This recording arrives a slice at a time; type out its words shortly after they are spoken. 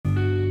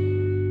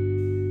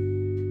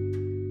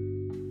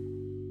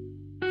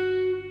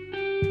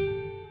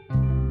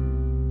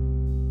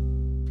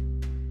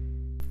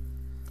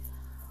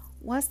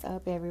What's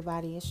up,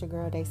 everybody? It's your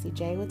girl, Daisy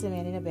J with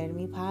Demanding a Better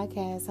Me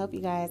podcast. Hope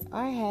you guys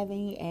are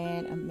having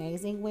an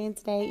amazing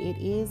Wednesday. It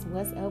is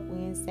What's Up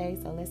Wednesday,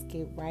 so let's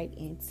get right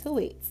into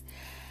it.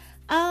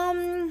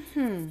 I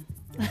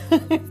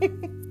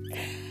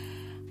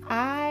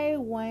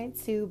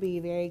want to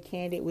be very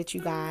candid with you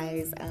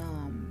guys.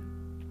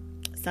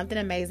 Something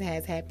amazing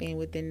has happened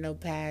within the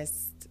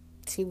past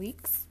 2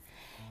 weeks,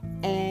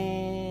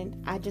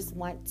 and I just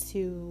want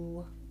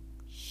to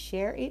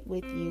share it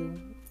with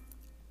you.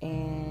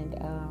 And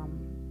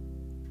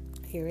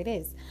here it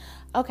is.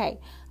 Okay.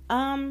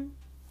 A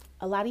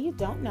lot of you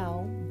don't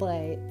know,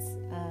 but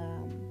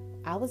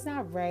I was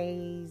not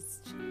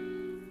raised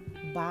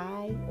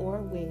by or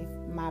with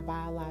my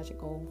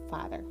biological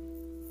father.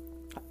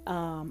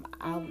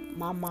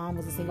 My mom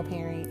was a single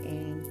parent,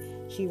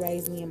 and she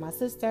raised me and my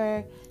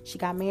sister. She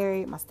got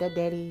married. My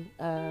stepdaddy,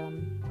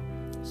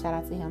 shout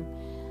out to him,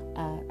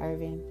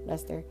 Irvin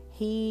Lester.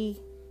 He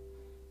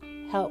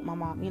helped my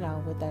mom,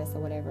 with us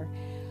or whatever.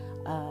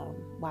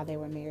 While they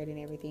were married and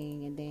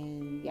everything, and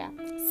then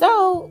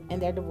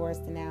and they're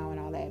divorced now and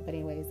all that. But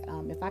anyways,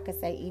 if I could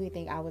say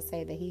anything, I would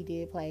say that he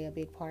did play a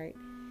big part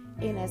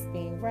in us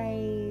being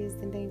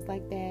raised and things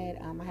like that.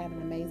 I have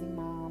an amazing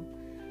mom.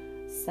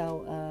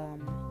 So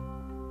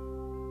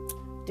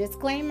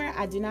disclaimer,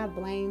 I do not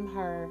blame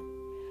her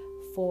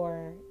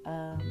for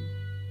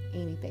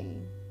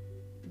anything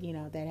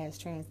that has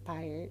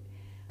transpired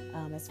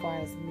as far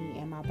as me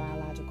and my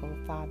biological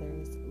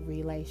father's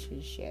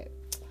relationship.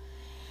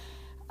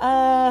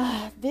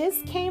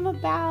 This came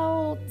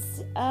about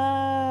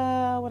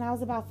when I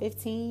was about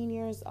 15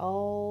 years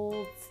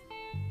old.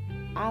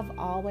 I've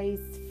always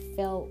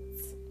felt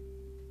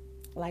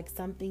like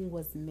something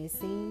was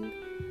missing,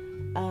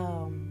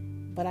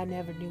 but I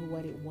never knew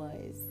what it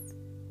was.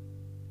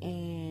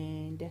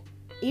 And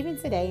even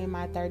today, in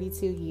my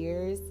 32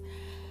 years,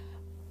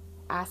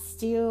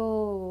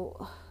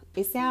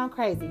 it sounds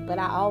crazy, but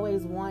I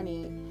always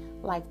wanted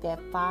like that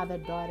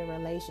father-daughter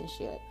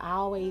relationship. I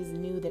always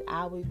knew that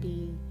I would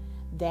be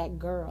that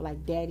girl,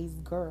 like daddy's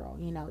girl,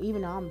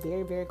 even though I'm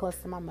very, very close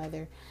to my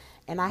mother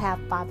and I have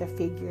father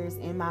figures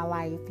in my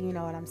life, you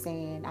know what I'm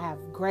saying? I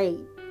have great,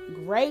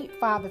 great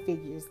father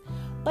figures,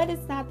 but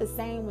it's not the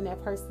same when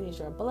that person is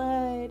your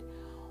blood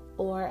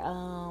or,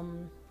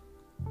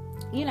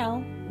 you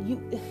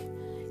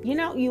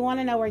want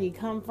to know where you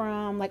come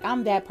from. Like,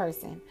 I'm that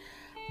person.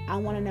 I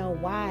want to know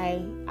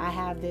why I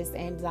have this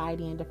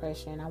anxiety and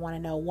depression. I want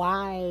to know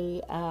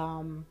why,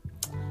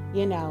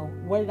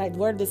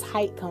 where did this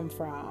height come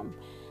from?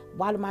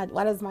 Why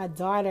does my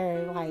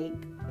daughter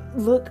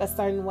look a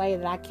certain way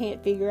that I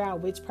can't figure out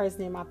which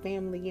person in my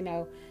family,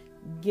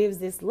 gives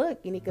this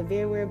look? And it could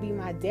very well be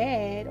my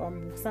dad or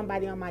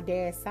somebody on my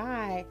dad's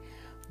side,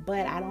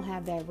 but I don't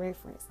have that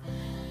reference.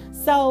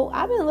 So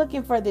I've been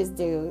looking for this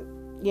dude.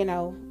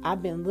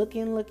 I've been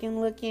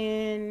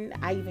looking.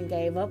 I even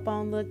gave up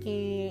on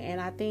looking.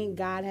 And I think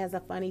God has a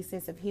funny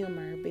sense of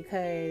humor,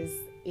 because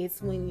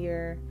it's when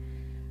you're,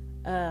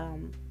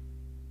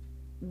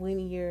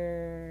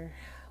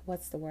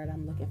 what's the word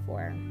I'm looking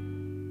for?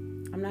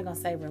 I'm not going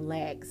to say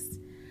relaxed,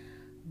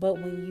 but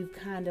when you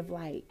kind of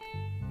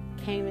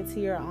came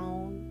into your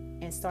own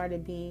and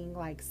started being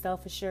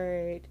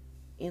self-assured,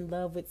 in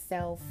love with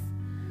self,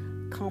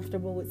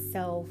 comfortable with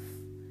self,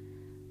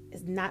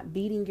 is not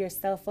beating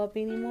yourself up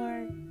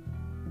anymore,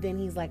 then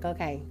he's like,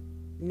 okay,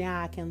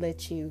 now I can put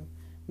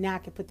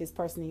this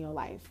person in your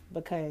life,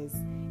 because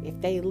if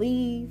they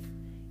leave,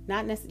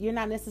 you're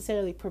not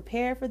necessarily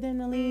prepared for them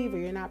to leave, or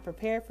you're not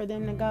prepared for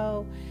them to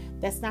go.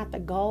 That's not the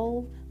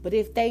goal. But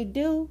if they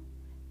do,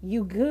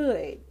 you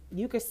good.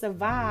 You could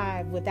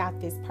survive without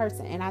this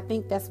person. And I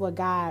think that's what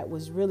God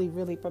was really,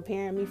 really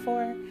preparing me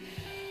for.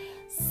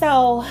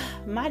 So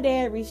my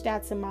dad reached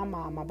out to my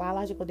mom. My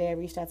biological dad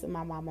reached out to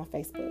my mom on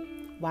Facebook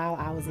while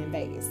I was in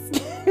Vegas.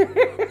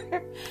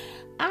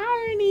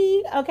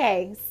 Irony.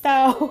 Okay,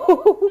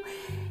 so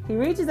he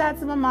reaches out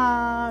to my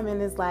mom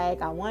and is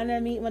like, I want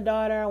to meet my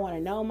daughter. I want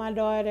to know my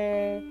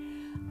daughter.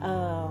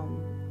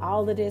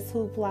 All of this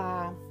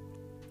hoopla.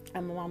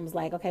 And my mom was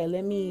like, okay,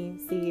 let me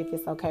see if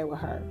it's okay with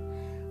her.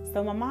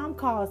 So my mom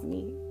calls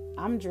me.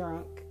 I'm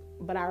drunk,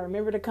 but I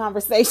remember the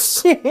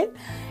conversation.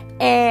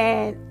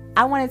 And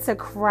I wanted to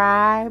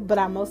cry, but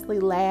I mostly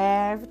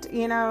laughed,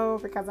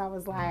 because I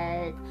was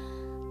like,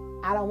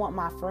 I don't want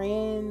my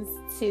friends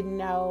to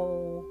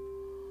know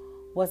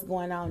what's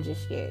going on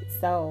just yet.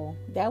 So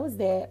that was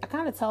that. I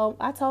told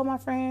my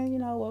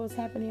friend, what was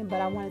happening, but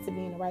I wanted to be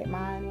in the right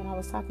mind when I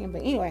was talking.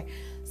 But anyway,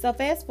 so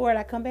fast forward,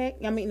 I come back.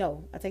 I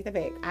take that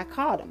back. I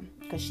called him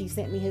because she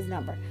sent me his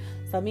number.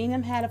 So me and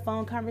him had a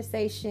phone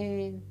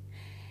conversation,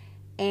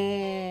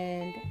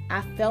 and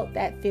I felt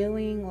that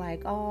feeling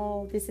like,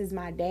 oh, this is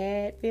my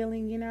dad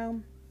feeling,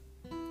 And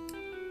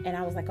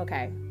I was like,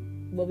 okay,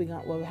 how we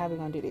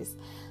gonna do this?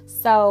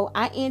 So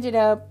I ended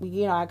up,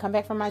 I come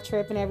back from my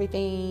trip and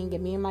everything,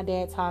 and me and my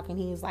dad talk, and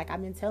he's like,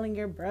 I've been telling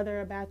your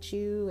brother about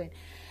you, and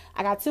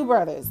I got 2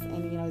 brothers,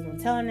 and he's been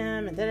telling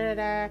them, and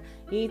you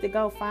need to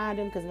go find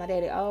them, because my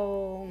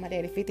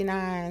daddy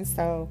 59,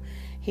 so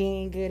He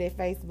ain't good at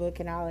Facebook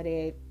and all of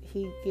that.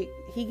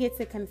 He gets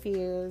it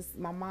confused.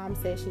 My mom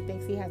says she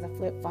thinks he has a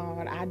flip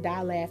phone. I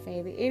die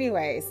laughing.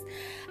 Anyways,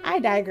 I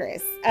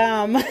digress.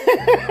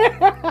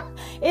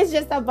 It's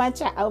just a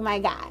bunch of, oh my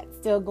God,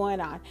 still going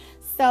on.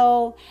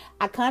 So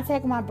I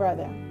contact my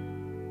brother.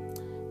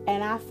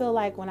 And I feel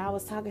like when I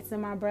was talking to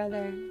my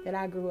brother, that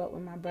I grew up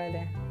with my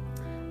brother,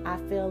 I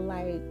feel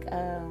like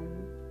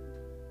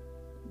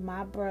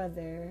my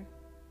brother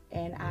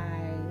and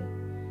I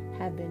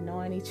have been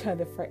knowing each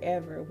other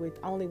forever,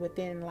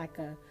 within like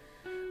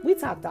we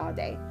talked all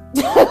day.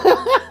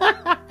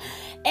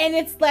 And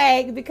it's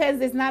like, because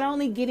it's not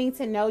only getting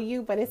to know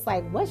you, but it's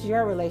like, what's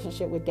your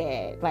relationship with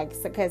Dad? Like,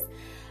 because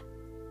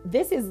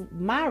this is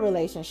my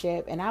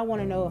relationship, and I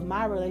want to know if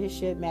my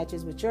relationship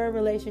matches with your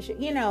relationship,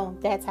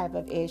 that type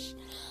of ish.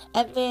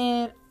 And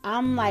then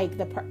I'm like,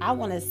 I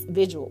want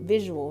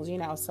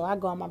visuals, so I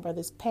go on my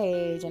brother's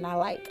page, and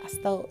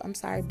I'm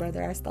sorry,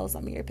 brother, I stole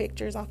some of your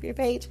pictures off your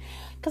page,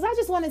 because I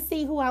just want to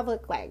see who I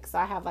look like. So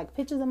I have like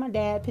pictures of my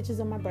dad, pictures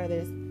of my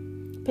brothers,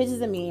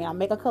 pictures of me. I'll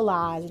make a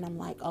collage, and I'm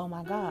like, oh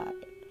my God,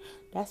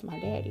 that's my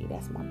daddy,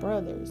 that's my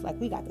brothers. Like,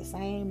 we got the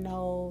same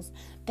nose.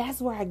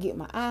 That's where I get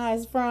my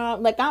eyes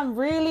from. Like, I'm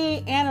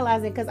really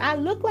analyzing, because I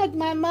look like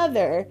my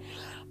mother,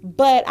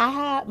 but I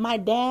have my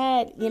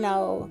dad,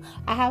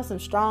 I have some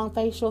strong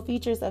facial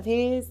features of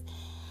his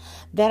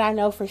that I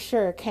know for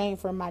sure came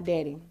from my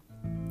daddy.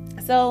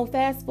 So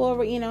fast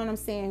forward, you know what I'm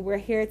saying? We're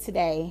here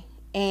today.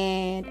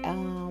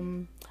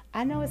 And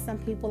I know it's some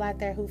people out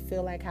there who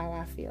feel like how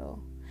I feel,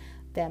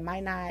 that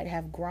might not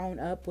have grown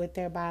up with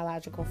their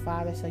biological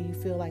father. So you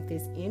feel like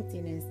this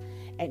emptiness.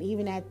 And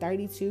even at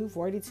 32,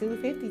 42,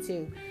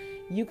 52,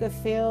 you could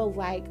feel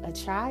like a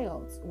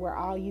child, where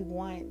all you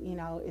want,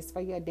 is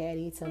for your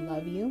daddy to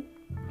love you.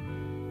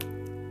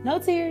 No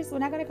tears. We're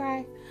not going to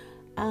cry.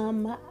 I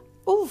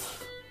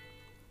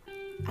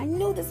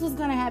knew this was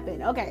going to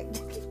happen. Okay.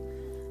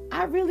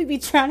 I really be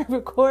trying to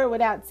record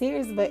without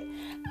tears, but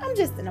I'm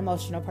just an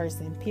emotional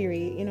person,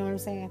 period. You know what I'm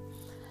saying?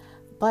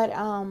 But,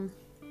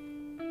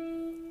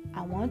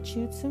 I want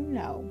you to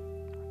know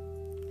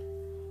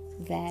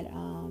that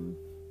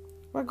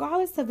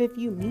regardless of if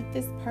you meet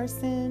this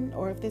person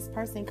or if this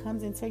person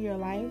comes into your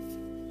life,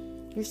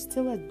 you're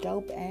still a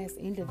dope ass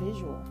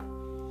individual.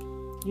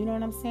 You know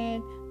what I'm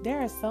saying? There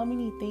are so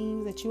many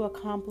things that you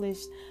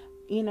accomplished,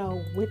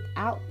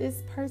 without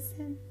this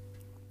person,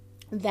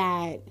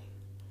 that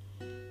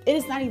it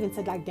is not even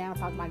to like down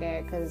talk my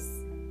dad, because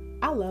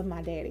I love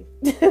my daddy.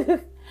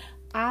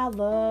 I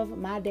love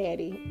my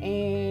daddy,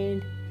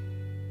 and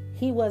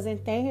he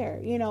wasn't there,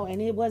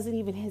 and it wasn't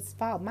even his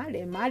fault.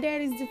 My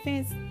daddy's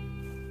defense,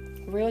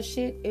 real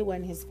shit, it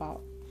wasn't his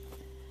fault.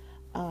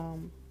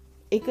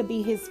 It could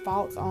be his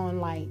faults on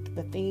like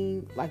the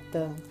thing, like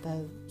the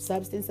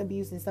substance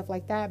abuse and stuff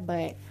like that,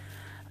 but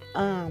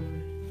I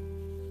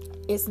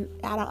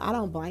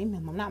don't blame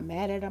him. I'm not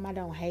mad at him. I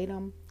don't hate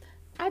him.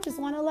 I just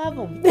want to love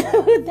him.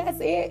 That's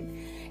it.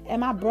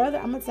 And my brother,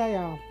 I'm gonna tell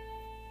y'all,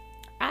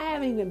 I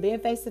haven't even been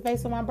face to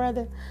face with my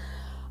brother,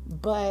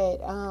 but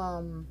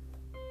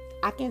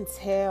I can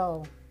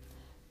tell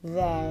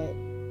that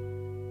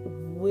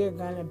we're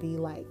gonna be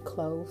like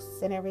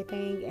close and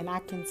everything, and I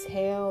can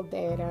tell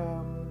that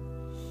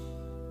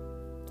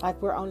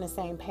like we're on the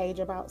same page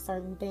about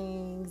certain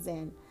things.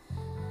 And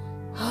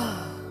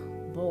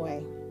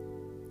boy,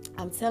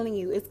 I'm telling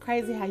you, it's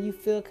crazy how you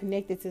feel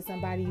connected to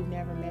somebody you've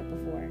never met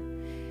before.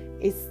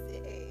 It's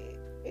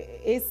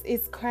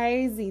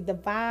crazy. The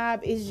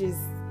vibe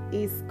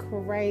is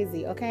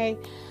crazy. Okay.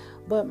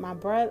 But my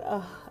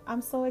brother,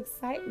 I'm so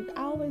excited.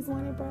 I always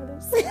wanted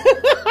brothers.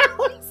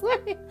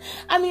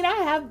 I mean, I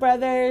have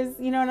brothers,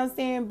 you know what I'm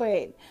saying?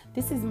 But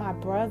this is my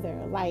brother.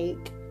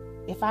 Like,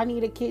 if I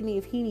need a kidney,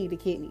 if he need a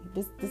kidney,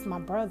 this is my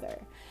brother.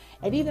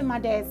 And even my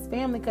dad's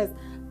family, because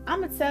I'm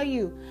going to tell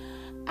you,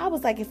 I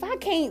was like, if I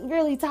can't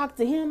really talk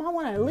to him, I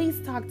want to at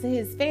least talk to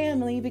his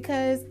family,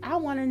 because I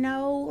want to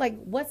know, like,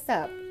 what's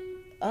up?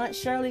 Aunt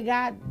Shirley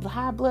got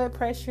high blood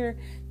pressure.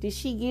 Did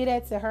she get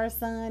that to her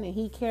son and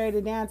he carried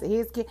it down to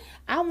his kid?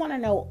 I want to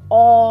know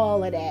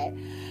all of that,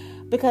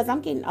 because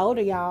I'm getting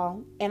older,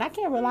 y'all, and I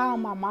can't rely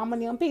on my mom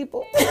and them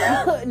people.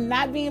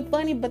 Not being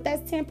funny, but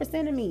that's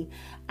 10% of me.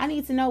 I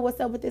need to know what's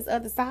up with this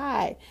other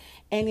side.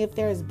 And if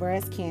there's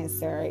breast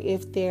cancer,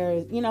 if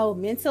there's,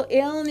 mental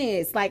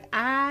illness, like,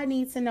 I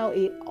need to know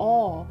it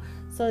all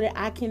so that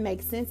I can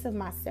make sense of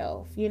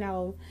myself,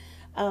 and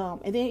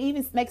then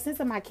even make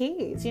sense of my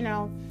kids,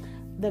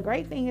 The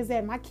great thing is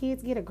that my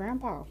kids get a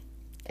grandpa,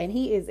 and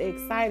he is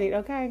excited.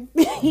 Okay.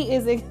 He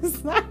is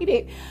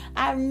excited.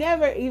 I've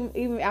never,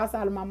 even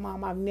outside of my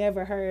mom, I've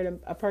never heard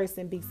a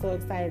person be so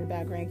excited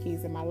about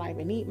grandkids in my life.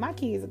 And my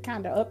kids are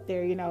kind of up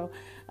there, 11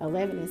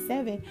 and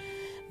 7,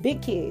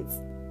 big kids,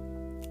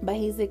 but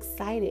he's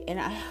excited. And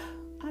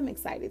I'm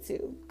excited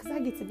too, because I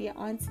get to be an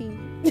auntie.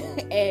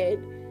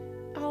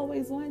 And I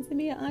always wanted to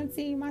be an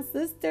auntie. My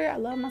sister, I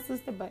love my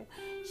sister, but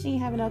she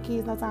ain't having no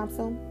kids no time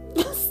soon.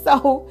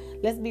 So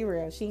let's be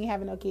real, she ain't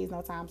having no kids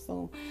no time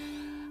soon.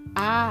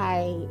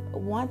 I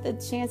want the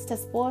chance to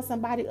spoil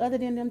somebody other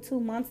than them two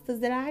monsters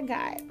that I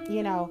got,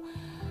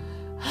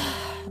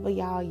 But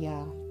y'all,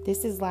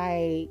 this is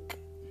my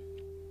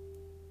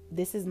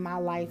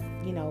life,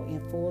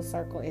 in full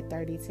circle at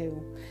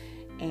 32.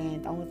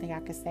 And the only thing I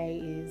can say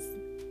is,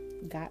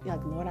 God,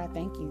 Lord, I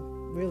thank you.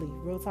 Really,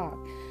 real talk.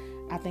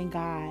 I thank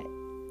God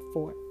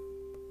for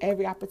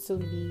every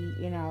opportunity,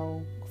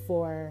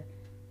 for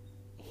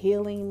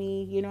healing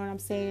me, you know what I'm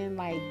saying?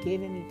 Like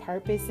giving me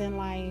purpose in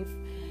life,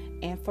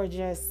 and for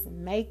just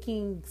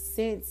making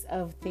sense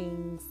of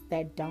things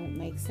that don't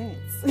make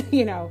sense,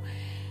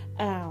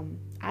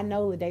 I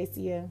know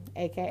Ladacia,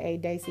 aka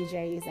Daisy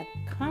J, is a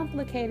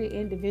complicated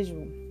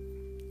individual,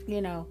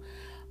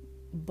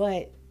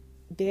 but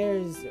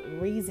there's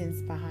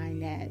reasons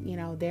behind that.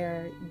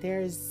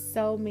 There's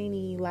so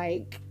many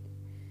like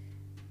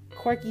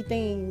quirky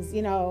things,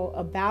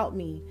 about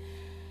me,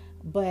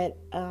 but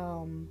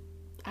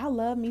I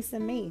love me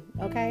some me,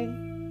 okay?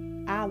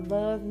 I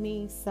love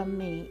me some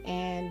me,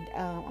 and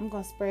I'm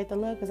gonna spread the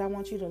love because I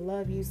want you to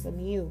love you some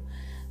you.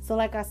 So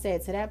like I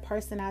said, to that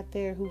person out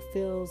there who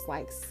feels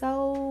like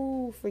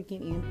so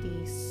freaking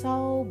empty,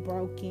 so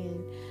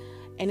broken,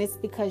 and it's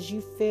because you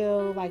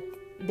feel like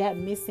that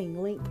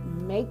missing link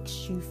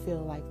makes you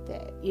feel like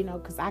that,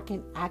 because I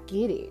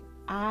get it.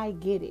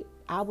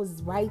 I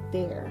was right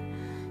there,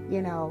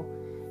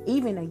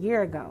 even a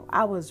year ago.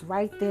 I was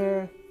right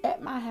there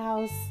at my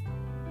house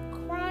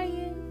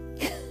crying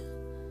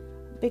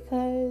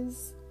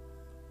because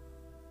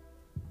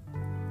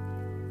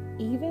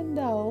even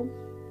though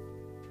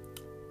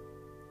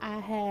I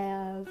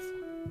have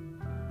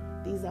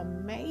these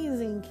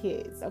amazing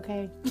kids,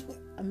 okay?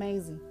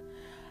 Amazing.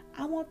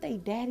 I want their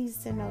daddies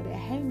to know that,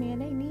 hey man,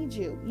 they need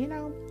you,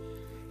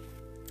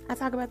 I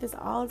talk about this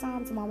all the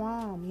time to my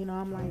mom,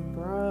 I'm like,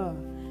 bruh,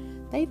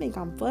 they think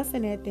I'm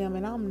fussing at them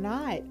and I'm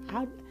not.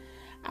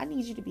 I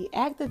need you to be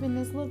active in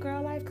this little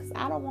girl life because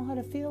I don't want her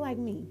to feel like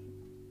me.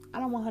 I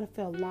don't want her to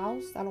feel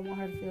lost. I don't want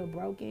her to feel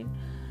broken.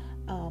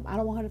 I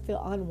don't want her to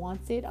feel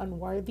unwanted,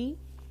 unworthy.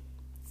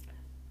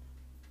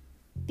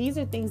 These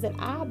are things that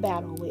I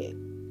battle with,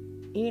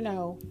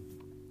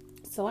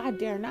 So I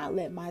dare not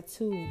let my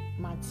two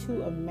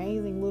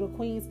amazing little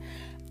queens,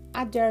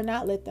 I dare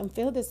not let them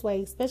feel this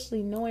way,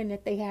 especially knowing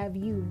that they have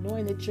you,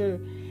 knowing that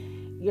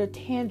you're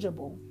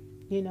tangible.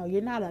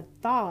 You're not a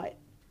thought.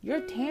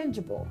 You're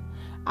tangible.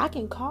 I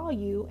can call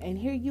you and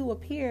hear you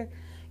appear,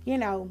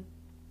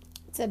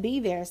 to be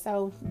there.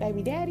 So,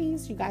 baby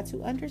daddies, you got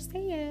to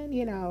understand,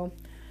 I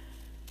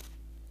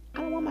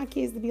don't want my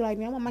kids to be like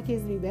me. I want my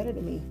kids to be better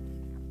than me.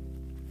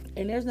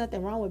 And there's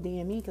nothing wrong with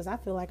being me because I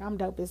feel like I'm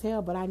dope as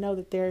hell, but I know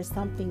that there's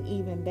something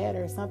even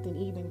better, something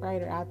even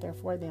greater out there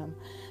for them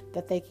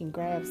that they can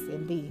grasp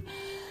and be.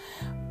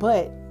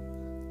 But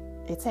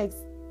it takes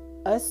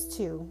us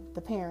two,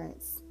 the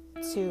parents,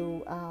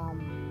 to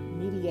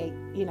mediate,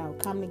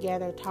 come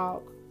together,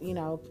 talk,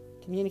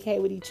 communicate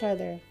with each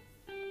other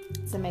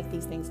to make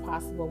these things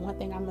possible. One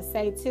thing I'm going to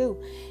say too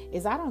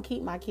is I don't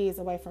keep my kids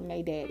away from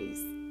their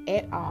daddies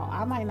at all.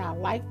 I might not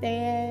like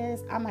their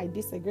ass. I might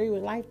disagree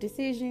with life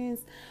decisions.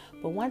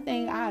 But one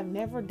thing I've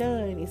never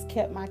done is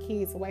kept my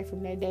kids away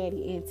from their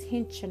daddy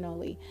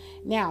intentionally.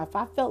 Now, if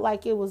I felt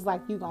like it was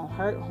like you going to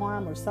hurt,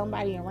 harm, or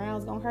somebody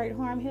around's going to hurt,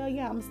 harm, hell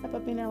yeah, I'm going to step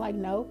up in there like,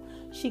 no,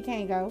 she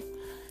can't go.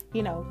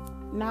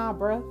 Nah,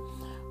 bruh.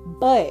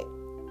 But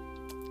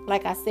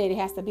like I said, it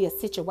has to be a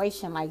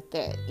situation like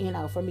that,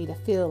 for me to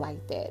feel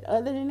like that.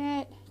 Other than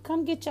that,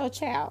 come get your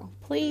child.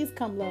 Please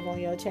come love on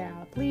your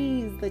child.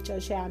 Please let your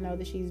child know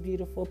that she's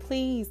beautiful.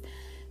 Please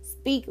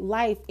speak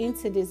life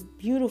into this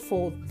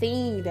beautiful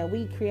thing that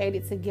we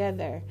created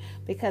together,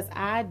 because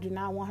I do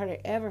not want her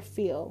to ever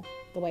feel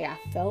the way I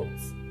felt,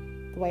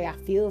 the way I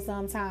feel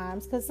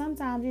sometimes, because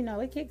sometimes,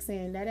 it kicks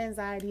in, that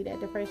anxiety, that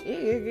depression,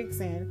 it kicks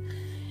in.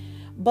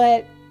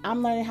 But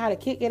I'm learning how to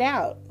kick it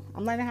out.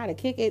 I'm learning how to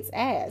kick its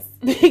ass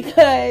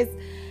because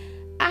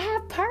I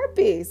have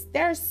purpose.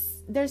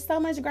 There's so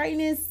much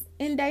greatness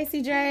in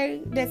Daisy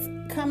J that's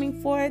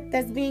coming forth,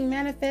 that's being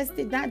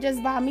manifested, not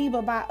just by me,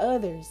 but by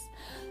others.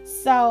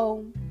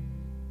 So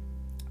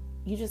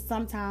you just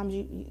sometimes,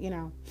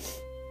 you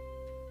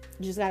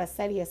just got to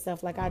say to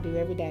yourself, like I do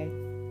every day,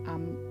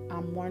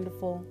 I'm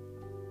wonderful.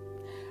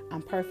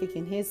 I'm perfect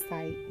in his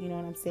sight. You know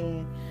what I'm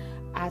saying?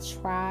 I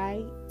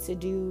try to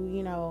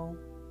do,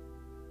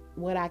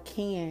 what I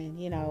can,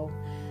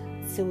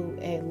 to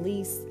at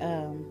least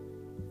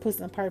put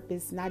some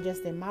purpose, not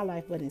just in my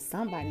life, but in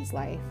somebody's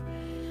life.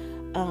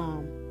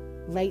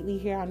 Lately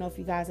here, I don't know if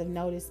you guys have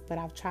noticed, but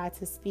I've tried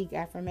to speak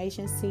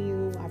affirmations to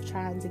you. I've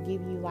tried to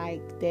give you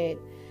like that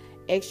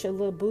extra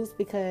little boost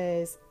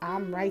because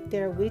I'm right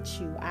there with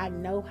you. I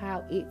know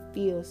how it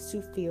feels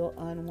to feel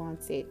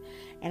unwanted.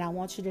 And I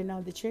want you to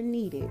know that you're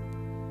needed.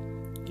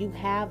 You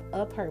have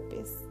a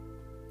purpose.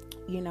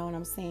 You know what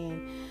I'm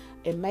saying?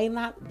 It may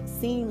not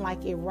seem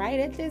like it right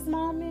at this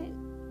moment,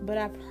 but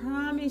I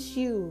promise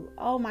you,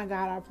 oh my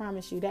God, I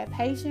promise you that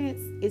patience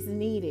is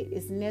needed.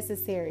 It's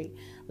necessary.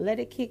 Let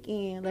it kick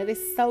in. Let it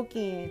soak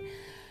in.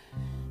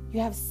 You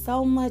have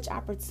so much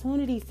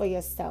opportunity for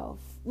yourself.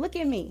 Look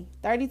at me,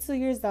 32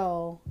 years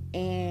old,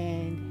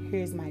 and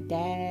here's my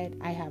dad.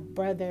 I have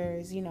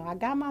brothers. I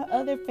got my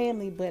other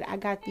family, but I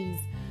got these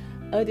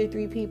other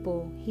 3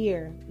 people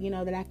here,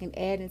 that I can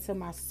add into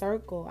my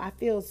circle. I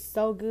feel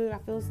so good. I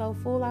feel so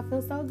full. I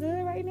feel so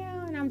good right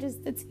now. And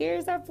the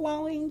tears are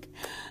flowing.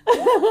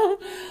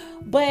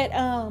 But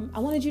I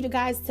wanted you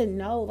guys to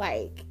know,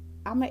 like,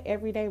 I'm an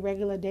everyday,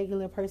 regular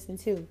person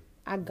too.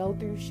 I go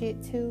through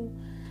shit too.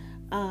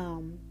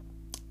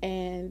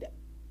 And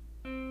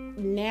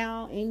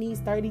now in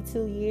these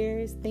 32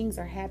 years, things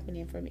are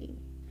happening for me.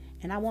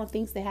 And I want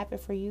things to happen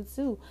for you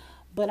too.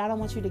 But I don't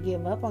want you to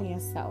give up on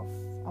yourself.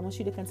 I want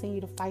you to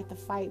continue to fight the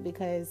fight,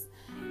 because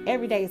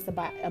every day it's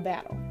about a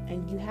battle.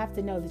 And you have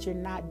to know that you're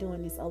not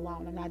doing this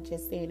alone. I'm not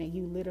just saying that,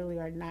 you literally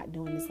are not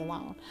doing this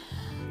alone.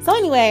 So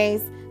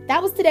anyways,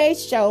 that was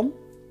today's show.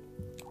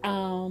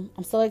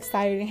 I'm so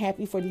excited and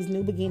happy for these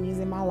new beginnings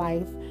in my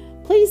life.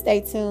 Please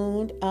stay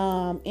tuned.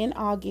 In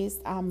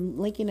August, I'm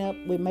linking up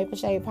with Maple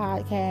Shade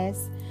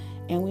Podcast,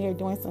 and we are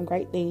doing some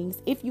great things.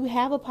 If you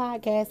have a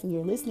podcast and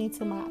you're listening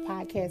to my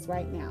podcast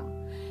right now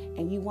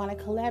and you want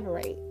to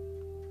collaborate,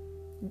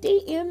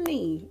 DM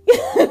me.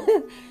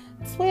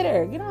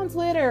 Twitter. Get on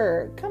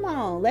Twitter. Come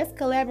on. Let's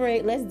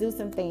collaborate. Let's do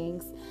some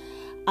things.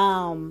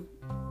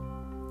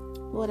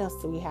 What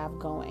else do we have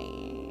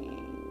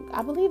going?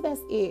 I believe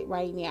that's it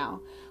right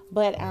now.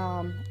 But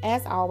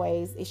as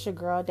always, it's your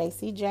girl,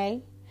 Daisy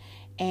J.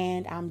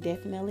 And I'm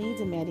definitely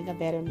demanding a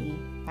better me.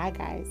 Bye,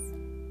 guys.